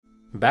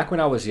Back when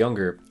I was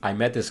younger, I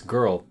met this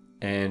girl,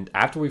 and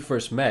after we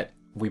first met,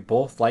 we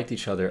both liked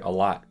each other a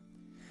lot.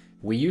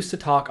 We used to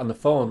talk on the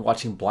phone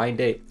watching Blind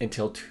Date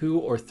until 2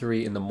 or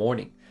 3 in the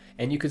morning,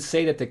 and you could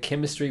say that the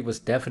chemistry was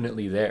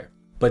definitely there.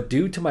 But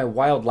due to my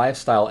wild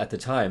lifestyle at the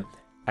time,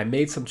 I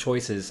made some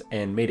choices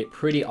and made it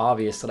pretty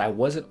obvious that I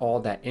wasn't all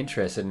that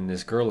interested in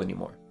this girl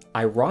anymore.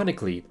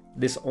 Ironically,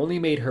 this only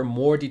made her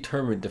more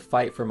determined to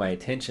fight for my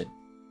attention.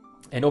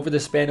 And over the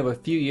span of a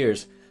few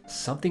years,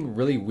 something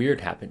really weird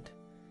happened.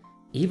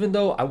 Even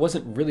though I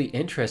wasn't really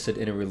interested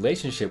in a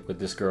relationship with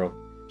this girl,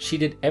 she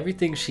did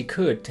everything she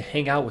could to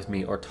hang out with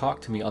me or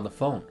talk to me on the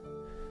phone.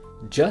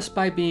 Just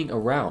by being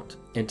around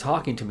and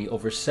talking to me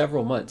over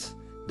several months,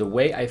 the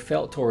way I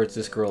felt towards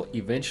this girl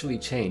eventually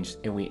changed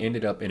and we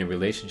ended up in a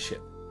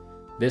relationship.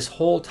 This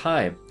whole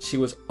time, she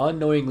was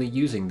unknowingly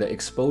using the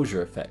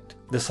exposure effect.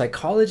 The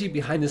psychology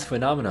behind this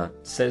phenomenon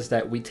says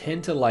that we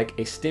tend to like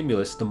a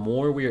stimulus the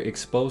more we are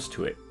exposed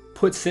to it.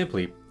 Put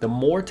simply, the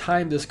more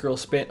time this girl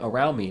spent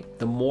around me,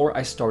 the more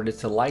I started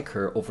to like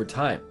her over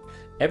time.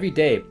 Every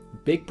day,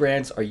 big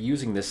brands are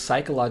using this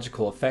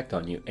psychological effect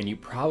on you, and you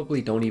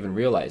probably don't even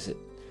realize it.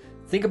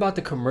 Think about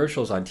the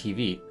commercials on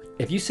TV.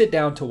 If you sit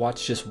down to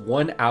watch just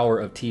 1 hour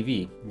of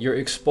TV, you're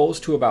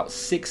exposed to about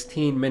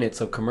 16 minutes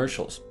of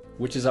commercials,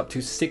 which is up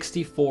to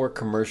 64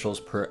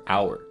 commercials per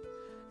hour.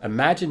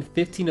 Imagine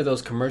 15 of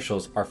those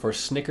commercials are for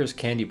Snickers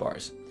candy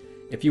bars.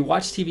 If you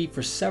watch TV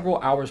for several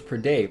hours per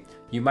day,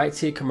 you might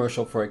see a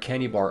commercial for a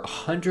candy bar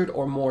 100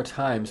 or more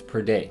times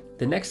per day.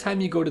 The next time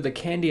you go to the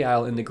candy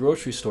aisle in the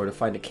grocery store to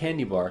find a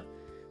candy bar,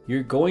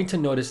 you're going to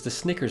notice the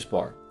Snickers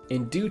bar.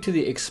 And due to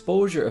the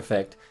exposure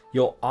effect,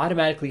 you'll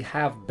automatically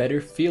have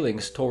better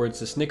feelings towards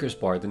the Snickers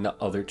bar than the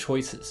other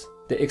choices.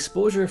 The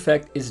exposure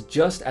effect is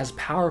just as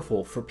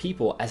powerful for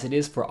people as it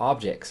is for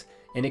objects,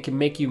 and it can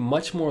make you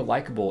much more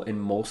likable in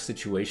most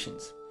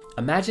situations.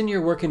 Imagine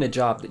you're working a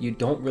job that you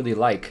don't really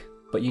like,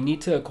 but you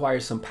need to acquire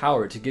some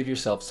power to give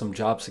yourself some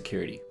job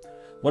security.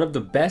 One of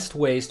the best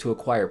ways to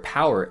acquire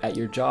power at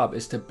your job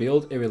is to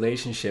build a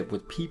relationship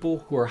with people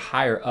who are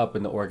higher up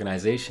in the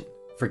organization.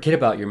 Forget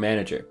about your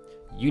manager.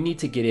 You need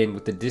to get in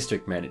with the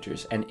district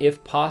managers, and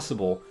if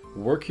possible,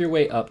 work your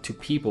way up to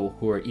people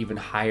who are even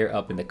higher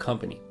up in the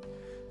company.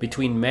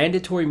 Between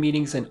mandatory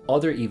meetings and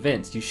other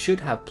events, you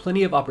should have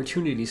plenty of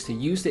opportunities to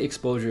use the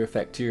exposure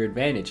effect to your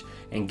advantage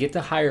and get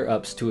the higher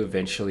ups to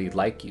eventually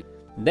like you.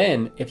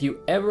 Then, if you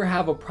ever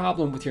have a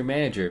problem with your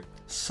manager,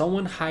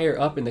 someone higher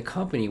up in the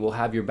company will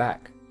have your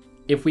back.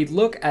 If we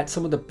look at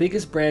some of the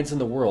biggest brands in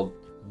the world,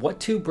 what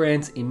two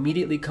brands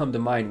immediately come to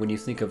mind when you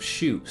think of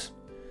shoes?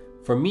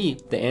 For me,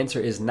 the answer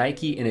is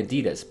Nike and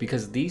Adidas,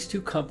 because these two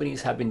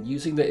companies have been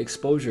using the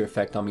exposure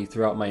effect on me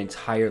throughout my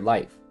entire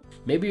life.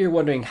 Maybe you're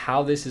wondering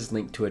how this is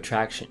linked to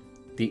attraction.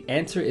 The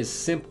answer is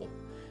simple.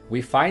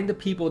 We find the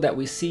people that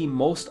we see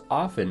most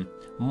often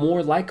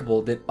more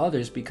likable than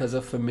others because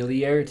of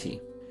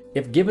familiarity.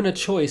 If given a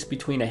choice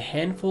between a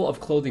handful of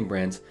clothing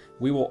brands,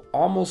 we will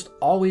almost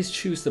always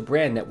choose the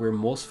brand that we're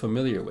most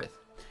familiar with.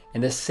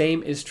 And the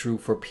same is true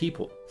for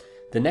people.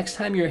 The next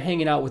time you're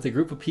hanging out with a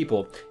group of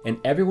people and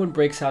everyone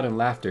breaks out in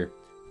laughter,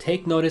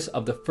 take notice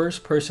of the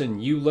first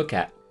person you look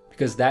at,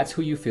 because that's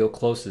who you feel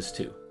closest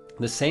to.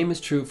 The same is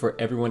true for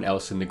everyone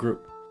else in the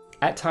group.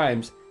 At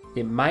times,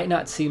 it might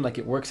not seem like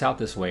it works out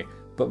this way,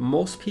 but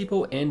most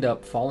people end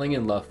up falling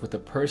in love with the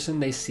person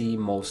they see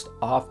most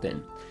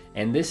often,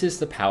 and this is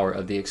the power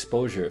of the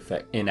exposure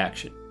effect in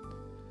action.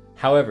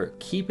 However,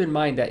 keep in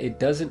mind that it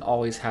doesn't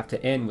always have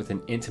to end with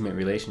an intimate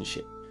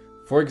relationship.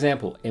 For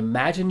example,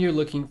 imagine you're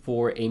looking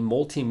for a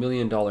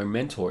multi-million-dollar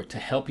mentor to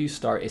help you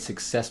start a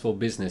successful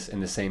business in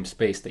the same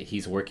space that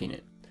he's working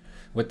in.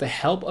 With the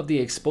help of the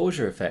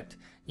exposure effect,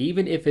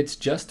 even if it's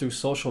just through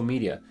social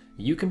media,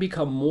 you can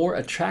become more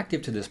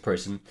attractive to this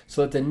person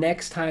so that the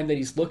next time that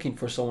he's looking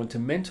for someone to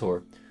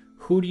mentor,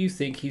 who do you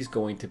think he's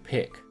going to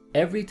pick?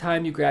 Every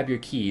time you grab your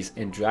keys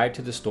and drive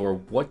to the store,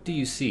 what do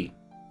you see?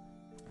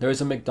 There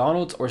is a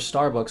McDonald's or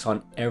Starbucks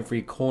on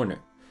every corner.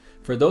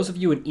 For those of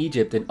you in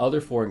Egypt and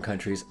other foreign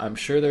countries, I'm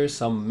sure there is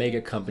some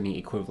mega company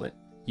equivalent.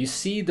 You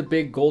see the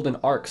big golden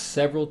arcs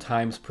several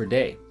times per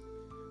day.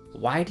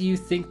 Why do you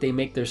think they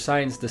make their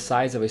signs the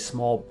size of a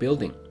small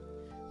building?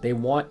 They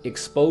want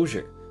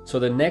exposure. So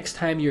the next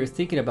time you're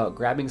thinking about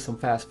grabbing some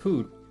fast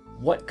food,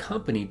 what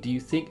company do you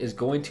think is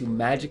going to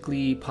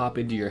magically pop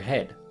into your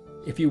head?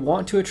 If you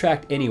want to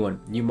attract anyone,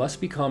 you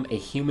must become a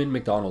human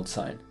McDonald's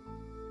sign.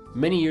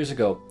 Many years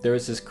ago, there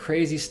was this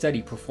crazy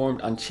study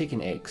performed on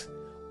chicken eggs.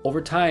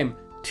 Over time,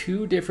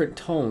 2 different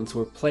tones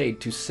were played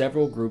to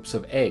several groups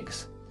of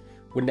eggs.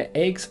 When the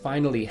eggs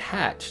finally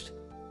hatched,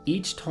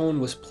 each tone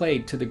was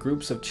played to the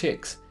groups of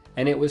chicks,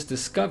 and it was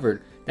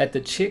discovered that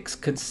the chicks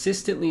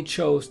consistently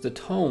chose the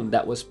tone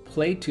that was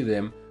played to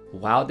them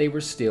while they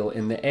were still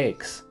in the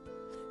eggs.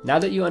 Now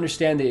that you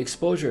understand the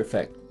exposure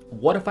effect,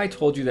 what if I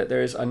told you that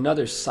there is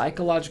another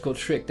psychological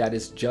trick that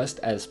is just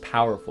as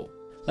powerful?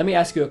 Let me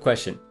ask you a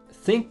question.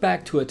 Think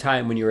back to a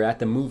time when you were at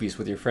the movies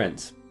with your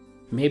friends.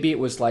 Maybe it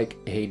was like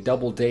a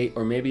double date,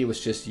 or maybe it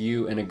was just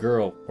you and a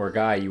girl or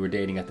guy you were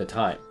dating at the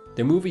time.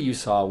 The movie you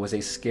saw was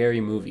a scary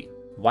movie.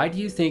 Why do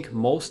you think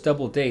most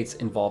double dates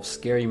involve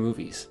scary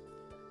movies?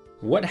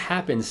 What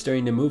happens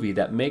during the movie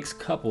that makes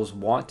couples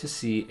want to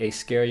see a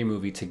scary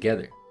movie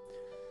together?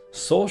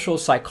 Social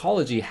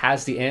psychology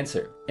has the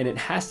answer, and it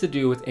has to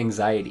do with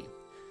anxiety.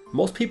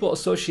 Most people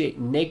associate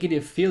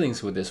negative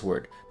feelings with this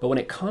word, but when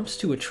it comes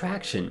to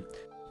attraction,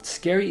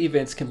 scary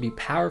events can be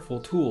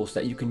powerful tools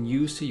that you can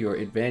use to your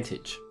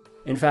advantage.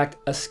 In fact,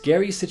 a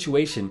scary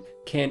situation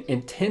can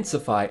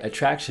intensify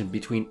attraction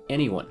between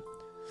anyone.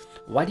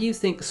 Why do you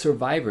think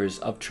survivors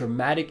of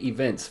traumatic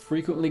events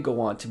frequently go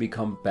on to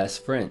become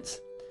best friends?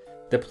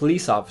 The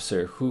police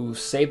officer who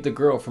saved the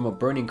girl from a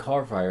burning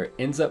car fire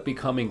ends up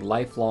becoming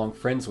lifelong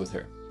friends with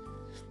her.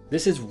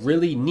 This is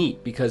really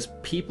neat because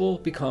people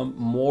become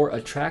more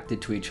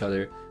attracted to each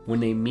other when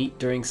they meet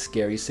during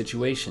scary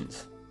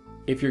situations.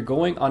 If you're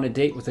going on a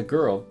date with a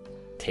girl,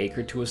 take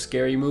her to a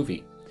scary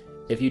movie.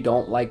 If you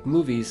don't like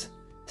movies,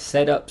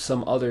 set up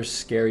some other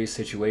scary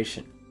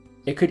situation.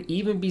 It could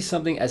even be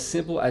something as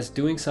simple as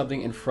doing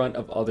something in front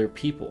of other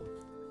people.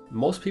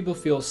 Most people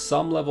feel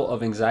some level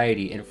of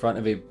anxiety in front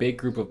of a big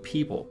group of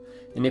people,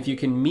 and if you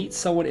can meet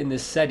someone in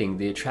this setting,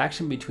 the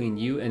attraction between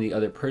you and the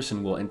other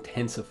person will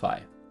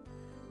intensify.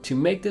 To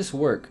make this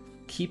work,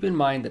 keep in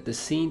mind that the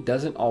scene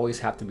doesn't always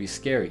have to be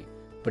scary,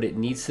 but it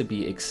needs to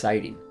be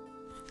exciting.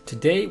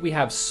 Today, we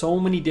have so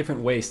many different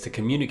ways to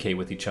communicate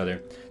with each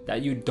other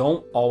that you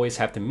don't always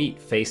have to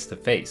meet face to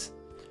face.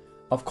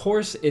 Of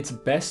course, it's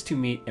best to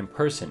meet in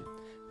person,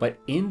 but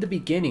in the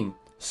beginning,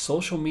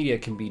 social media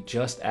can be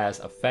just as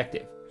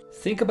effective.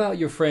 Think about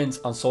your friends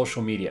on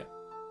social media.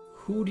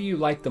 Who do you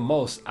like the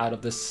most out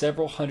of the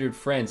several hundred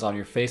friends on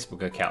your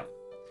Facebook account?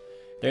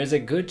 There's a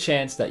good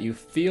chance that you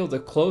feel the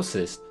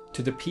closest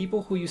to the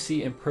people who you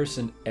see in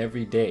person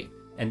every day,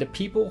 and the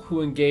people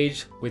who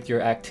engage with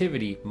your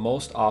activity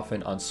most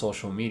often on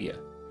social media.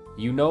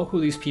 You know who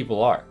these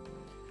people are.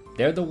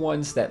 They're the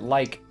ones that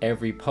like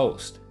every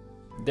post.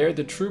 They're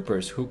the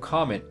troopers who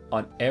comment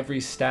on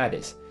every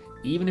status,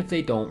 even if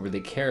they don't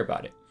really care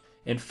about it.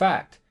 In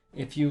fact,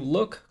 if you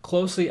look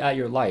closely at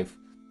your life,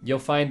 you'll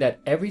find that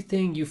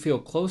everything you feel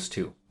close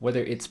to,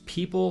 whether it's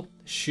people,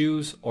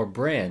 shoes, or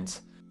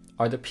brands,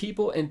 are the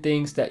people and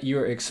things that you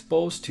are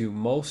exposed to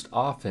most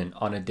often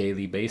on a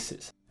daily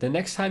basis. The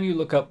next time you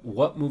look up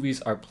what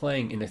movies are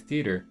playing in a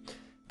theater,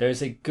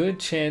 there's a good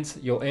chance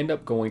you'll end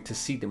up going to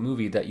see the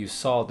movie that you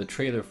saw the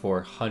trailer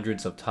for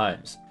hundreds of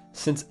times.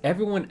 Since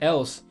everyone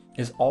else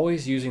is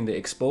always using the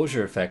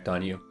exposure effect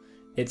on you,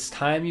 it's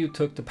time you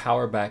took the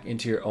power back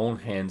into your own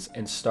hands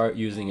and start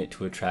using it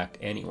to attract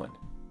anyone.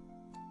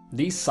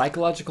 These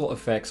psychological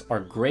effects are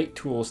great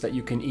tools that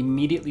you can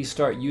immediately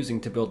start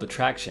using to build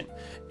attraction,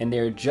 and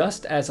they're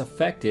just as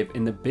effective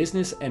in the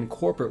business and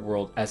corporate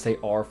world as they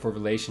are for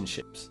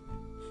relationships.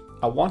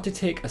 I want to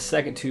take a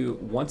second to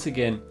once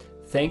again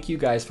thank you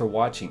guys for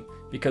watching,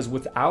 because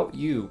without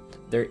you,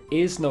 there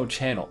is no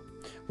channel.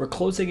 We're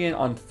closing in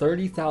on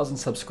 30,000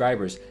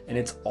 subscribers, and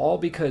it's all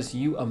because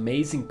you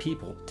amazing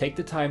people take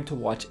the time to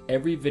watch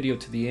every video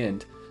to the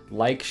end,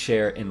 like,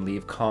 share, and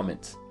leave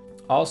comments.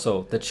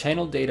 Also, the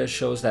channel data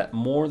shows that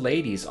more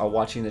ladies are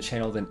watching the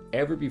channel than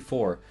ever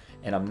before,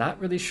 and I'm not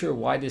really sure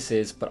why this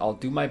is, but I'll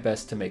do my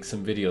best to make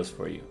some videos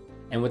for you.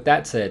 And with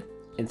that said,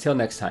 until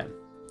next time,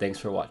 thanks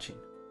for watching.